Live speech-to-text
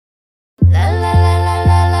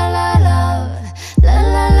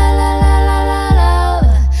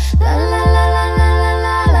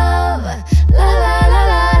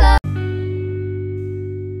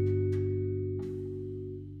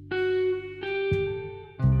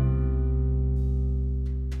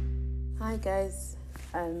guys,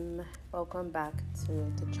 welcome back to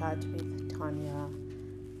the chat with Tanya.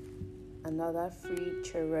 Another free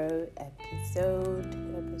churro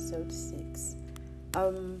episode 6.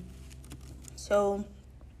 So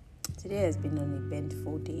today has been an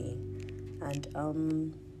eventful day,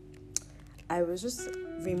 and I was just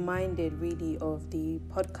reminded really of the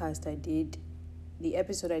podcast I did, the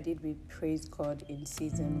episode I did with Praise God in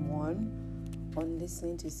season 1 on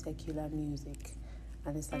listening to secular music.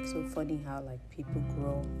 And it's like so funny how like people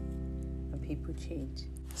grow and people change.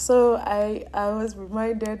 So I was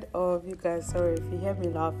reminded of, you guys, sorry if you hear me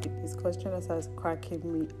laugh with this question, that starts cracking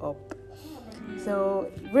me up.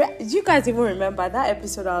 So do you guys even remember that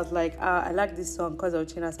episode? I was like, I like this song because of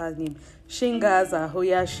Chinasa's name, Shingaza,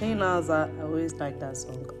 Hoya Shinaza. I always like that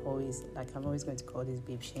song. I'm always going to call this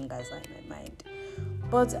babe Shingaza in my mind.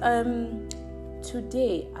 But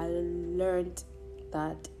today I learned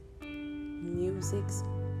that music,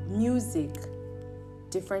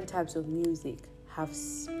 different types of music have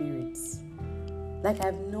spirits. Like,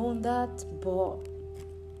 I've known that, but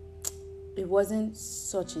it wasn't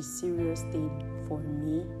such a serious thing for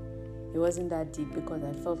me. It wasn't that deep because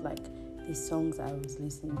I felt like the songs I was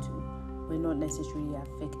listening to were not necessarily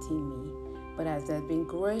affecting me. But as I've been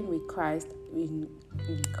growing with Christ, in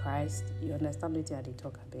Christ, you understand what I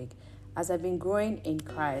talk about. As I've been growing in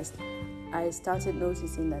Christ, I started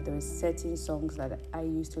noticing that there were certain songs that I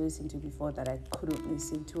used to listen to before that I couldn't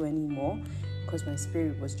listen to anymore because my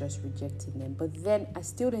spirit was just rejecting them. But then I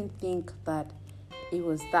still didn't think that it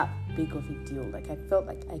was that big of a deal. Like, I felt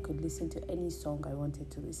like I could listen to any song I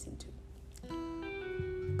wanted to listen to.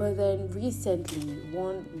 But then recently,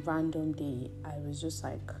 one random day, I was just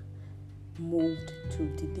like moved to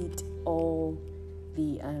delete all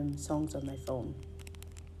the songs on my phone.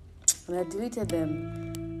 And I deleted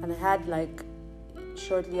them, and I had like,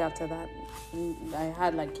 shortly after that, I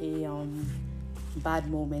had like a bad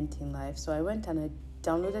moment in life. So I went and I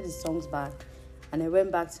downloaded the songs back, and I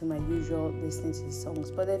went back to my usual listening to the songs.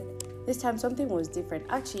 But then this time something was different.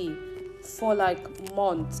 Actually, for like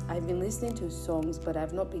months, I've been listening to songs, but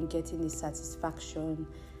I've not been getting the satisfaction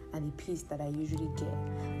and the peace that I usually get.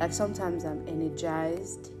 Like, sometimes I'm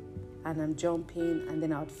energized and I'm jumping, and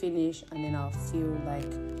then I'll finish, and then I'll feel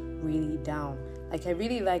like really down. Like, I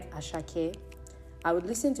really like Ashake. I would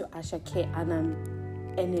listen to Ashake and I'm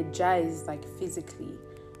energized like physically,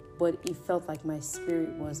 but it felt like my spirit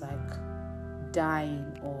was like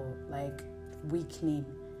dying or like weakening,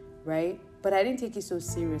 right? But I didn't take it so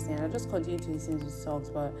seriously, and I just continued to listen to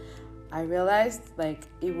songs. But I realized like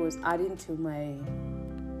it was adding to my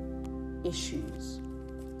issues.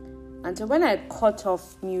 And so when I cut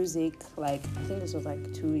off music, like, I think this was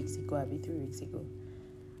like 2 weeks ago, maybe 3 weeks ago,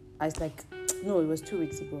 it was 2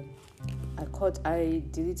 weeks ago. I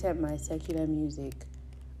deleted my secular music,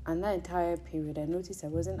 and that entire period I noticed I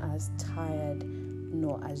wasn't as tired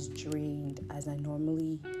nor as drained as I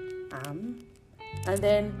normally am. And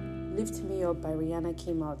then Lift Me Up by Rihanna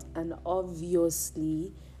came out, and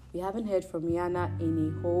obviously we haven't heard from Rihanna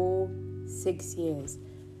in a whole 6 years.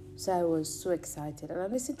 So I was so excited, and I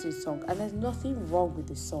listened to the song, and there's nothing wrong with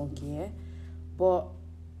the song here, but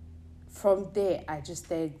from there I just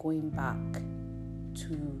started going back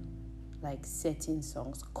to like certain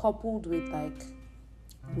songs, coupled with like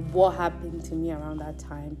what happened to me around that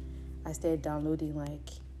time. I started downloading like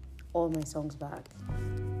all my songs back,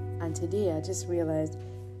 and today I just realized,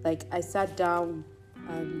 like, I sat down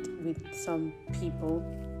and with some people,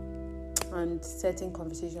 and certain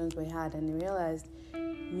conversations we had, and I realized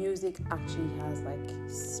music actually has like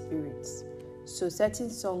spirits. So certain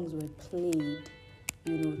songs were played,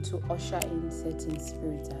 to usher in certain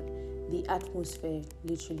spirits, and the atmosphere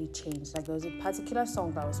literally changed. Like, there was a particular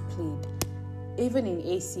song that was played, even in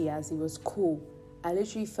AC, as it was cool. I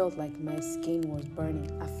literally felt like my skin was burning.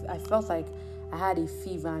 I felt like I had a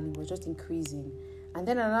fever and it was just increasing. And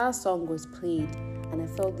then another song was played, and I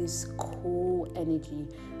felt this cool energy.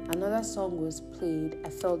 Another song was played, I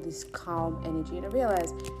felt this calm energy, and I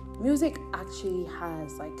realized music actually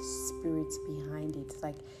has like spirits behind it.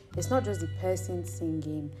 Like, it's not just the person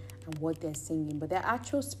singing and what they're singing, but there are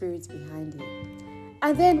actual spirits behind it.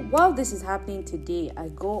 And then while this is happening today, I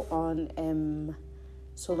go on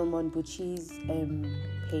Solomon Bucci's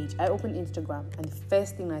page. I open Instagram, and the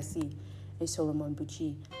first thing I see is Solomon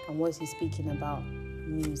Bucci and what he's speaking about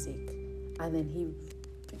music. And then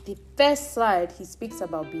the first slide, he speaks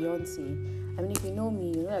about Beyonce. I mean, if you know me,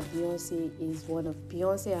 you know that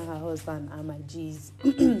Beyonce and her husband are my G's.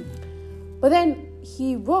 But then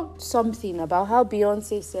he wrote something about how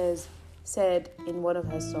Beyonce said in one of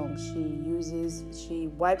her songs, she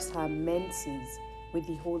wipes her menses with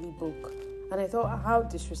the holy book. And I thought, how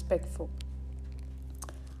disrespectful.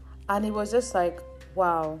 And it was just like,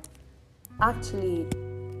 wow, actually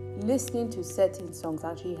listening to certain songs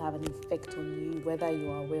actually have an effect on you, whether you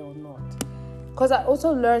are aware or not. Because I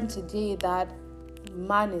also learned today that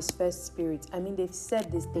man is first spirit. I mean, they've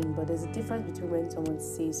said this thing, but there's a difference between when someone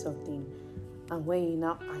says something and when you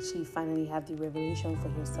now actually finally have the revelation for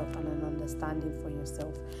yourself and an understanding for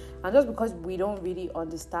yourself. And just because we don't really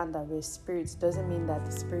understand that we're spirits doesn't mean that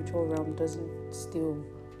the spiritual realm doesn't still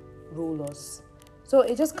rule us. So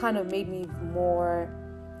it just kind of made me more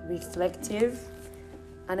reflective.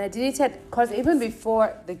 And I deleted, because even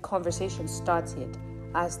before the conversation started,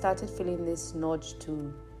 I started feeling this nudge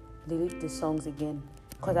to delete the songs again.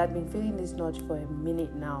 Because I'd been feeling this nudge for a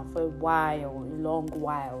minute now, for a while, a long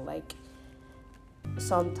while, like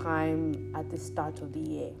sometime at the start of the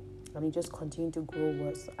year. And it just continued to grow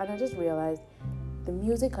worse. And I just realized the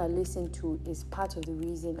music I listen to is part of the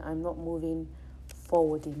reason I'm not moving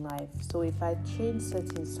forward in life. So if I change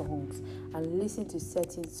certain songs and listen to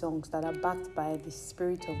certain songs that are backed by the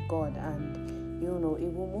Spirit of God, and it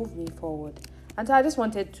will move me forward. And so I just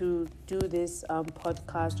wanted to do this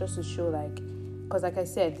podcast just to show, because like I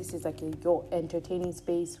said, this is like your entertaining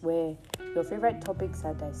space where your favorite topics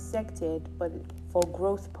are dissected, but for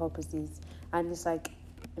growth purposes. And it's like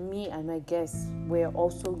me and my guests, we're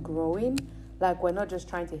also growing. Like, we're not just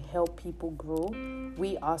trying to help people grow.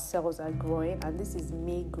 We ourselves are growing. And this is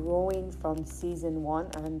me growing from season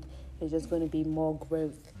 1. And it's just going to be more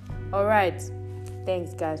growth. All right.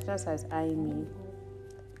 Thanks, guys. Just as I me.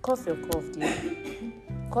 Cough your cough, dude.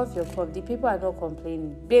 Cough your cough. The people are not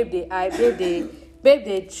complaining. Babe,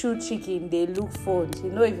 they chew chicken. They look phones.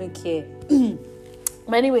 You don't even care.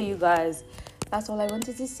 But anyway, you guys, that's all I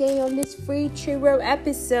wanted to say on this free Churro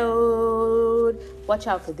episode. Watch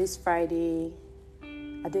out for this Friday.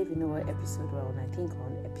 I don't even know what episode we're on. I think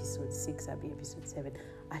on episode 6, I'll be episode 7.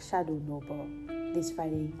 I don't know, but this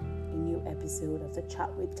Friday, a new episode of The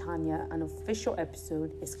Chat with Tanya, an official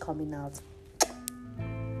episode, is coming out.